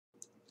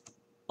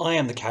I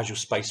am the Casual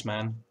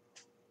Spaceman.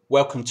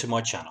 Welcome to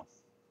my channel.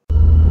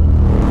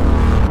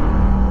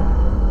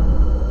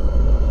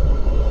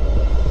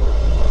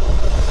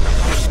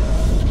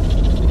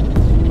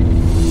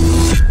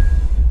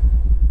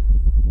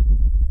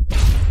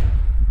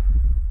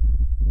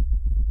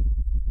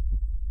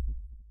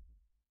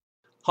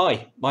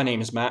 Hi, my name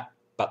is Matt.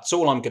 That's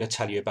all I'm going to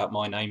tell you about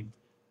my name,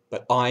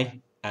 but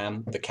I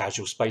am the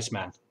Casual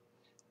Spaceman.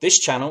 This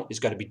channel is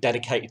going to be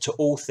dedicated to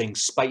all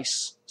things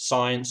space,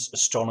 science,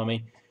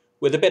 astronomy,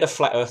 with a bit of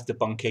flat earth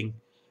debunking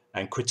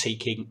and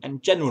critiquing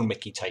and general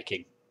mickey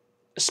taking,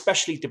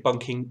 especially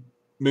debunking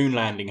moon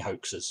landing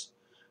hoaxes,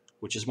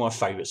 which is my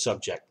favourite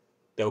subject.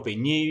 There will be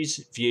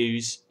news,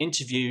 views,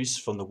 interviews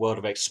from the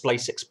world of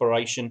space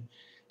exploration,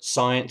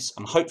 science,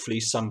 and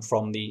hopefully some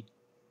from the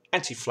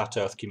anti-flat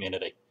earth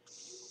community.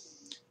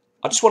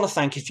 I just want to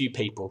thank a few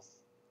people.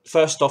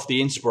 First off,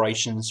 the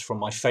inspirations from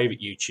my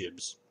favourite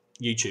YouTubers.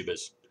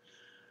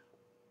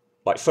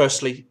 Like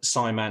firstly,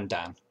 Simon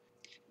Dan.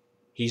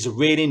 He's a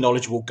really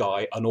knowledgeable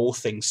guy on all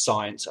things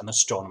science and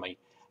astronomy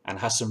and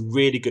has some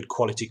really good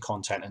quality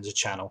content on his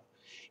channel.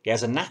 He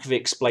has a knack of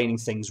explaining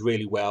things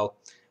really well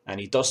and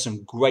he does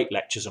some great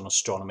lectures on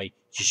astronomy.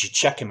 You should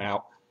check him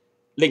out.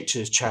 Link to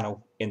his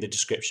channel in the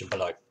description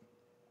below.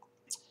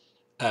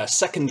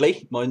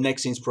 Secondly, my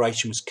next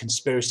inspiration was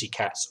Conspiracy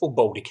Cats, or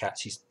Baldy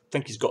Cats. I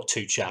think he's got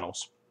 2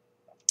 channels.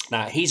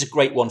 Now, he's a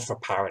great one for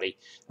parody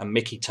and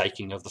mickey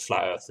taking of the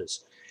flat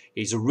earthers.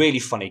 He's a really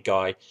funny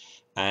guy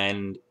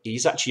and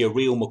he's actually a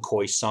real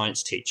McCoy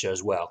science teacher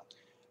as well.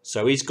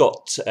 So he's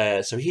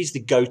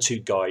the go-to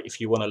guy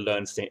if you want to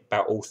learn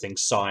about all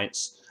things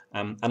science.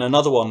 And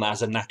another one that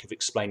has a knack of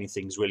explaining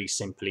things really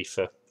simply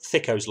for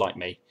thickos like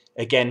me.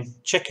 Again,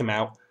 check him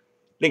out.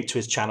 Link to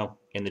his channel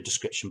in the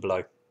description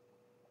below.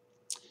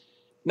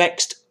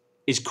 Next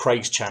is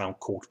Craig's channel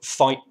called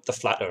Fight the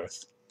Flat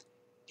Earth.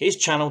 His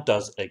channel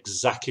does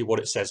exactly what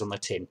it says on the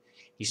tin.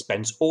 He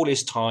spends all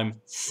his time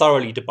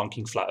thoroughly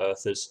debunking flat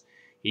earthers.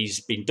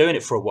 He's been doing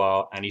it for a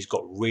while and he's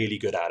got really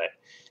good at it.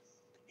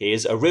 He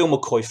is a real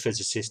McCoy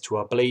physicist who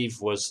I believe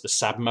was the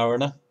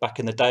submariner back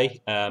in the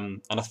day.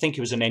 And I think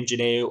he was an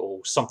engineer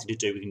or something to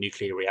do with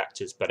nuclear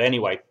reactors. But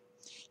anyway,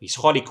 he's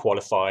highly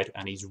qualified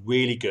and he's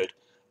really good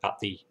at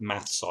the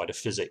math side of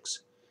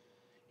physics.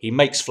 He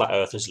makes flat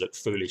earthers look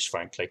foolish,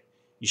 frankly.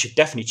 You should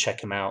definitely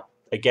check him out.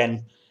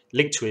 Again,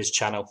 link to his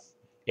channel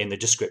in the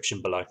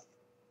description below.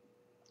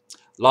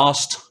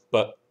 Last,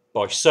 but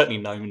by certainly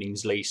no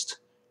means least,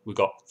 we've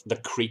got the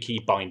Creaky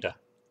Blinder.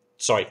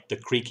 Sorry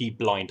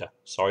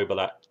about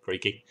that,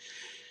 Creaky.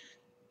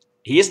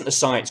 He isn't a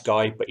science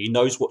guy, but he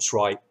knows what's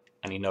right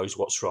and he knows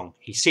what's wrong.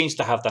 He seems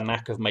to have the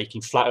knack of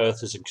making flat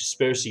earthers and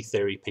conspiracy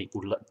theory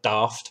people look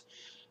daft,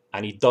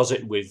 and he does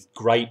it with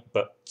great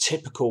but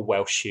typical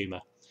Welsh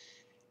humour.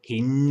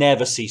 He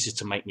never ceases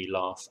to make me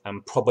laugh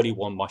and probably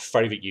one of my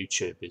favourite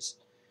YouTubers.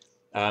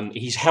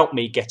 He's helped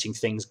me getting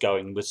things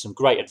going with some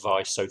great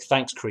advice, so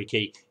thanks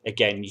Creaky.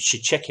 Again, you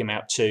should check him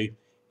out too.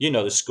 You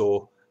know the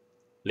score.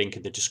 Link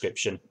in the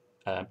description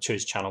to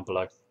his channel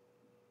below.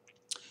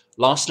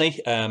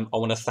 Lastly, I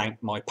want to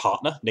thank my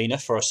partner Nina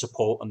for her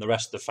support and the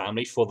rest of the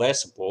family for their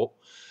support,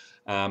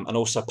 and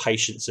also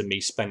patience in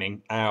me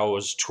spending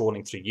hours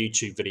trawling through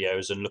YouTube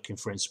videos and looking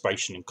for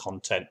inspiration and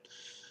content.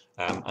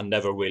 And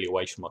never really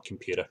away from my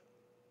computer.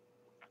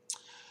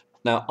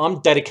 Now, I'm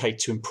dedicated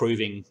to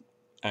improving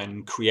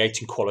and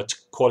creating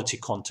quality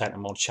content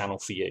on my channel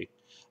for you.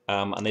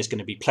 And there's going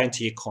to be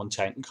plenty of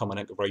content coming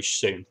out very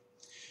soon.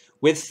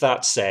 With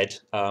that said,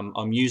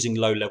 I'm using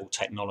low-level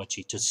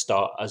technology to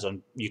start, as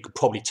you could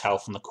probably tell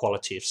from the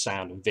quality of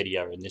sound and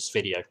video in this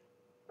video.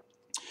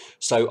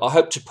 So I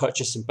hope to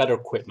purchase some better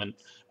equipment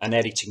and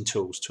editing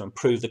tools to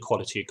improve the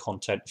quality of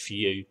content for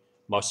you,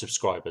 my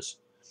subscribers.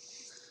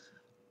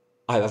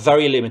 I have a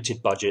very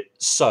limited budget,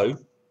 so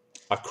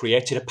I've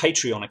created a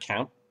Patreon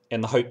account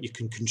in the hope you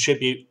can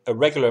contribute a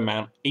regular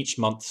amount each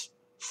month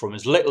from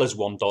as little as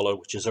 $1,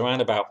 which is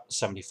around about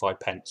 75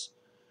 pence.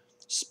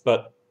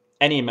 But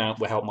any amount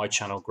will help my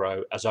channel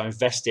grow as I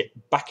invest it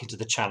back into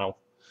the channel.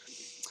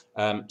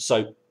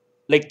 So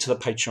link to the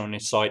Patreon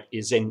site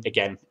is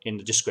again in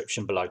the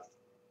description below.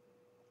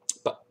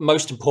 But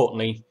most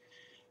importantly,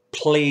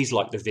 please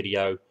like the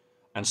video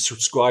and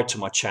subscribe to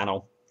my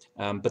channel.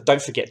 But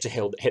don't forget to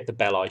hit the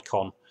bell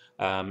icon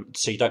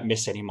so you don't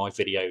miss any of my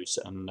videos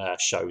and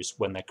shows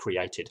when they're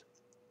created.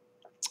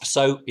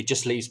 So it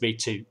just leaves me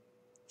to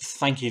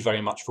thank you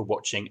very much for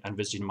watching and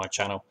visiting my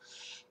channel.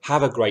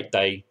 Have a great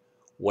day,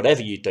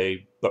 whatever you do,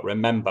 but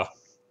remember,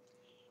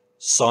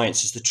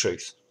 science is the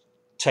truth.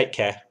 Take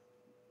care.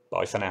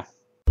 Bye for now.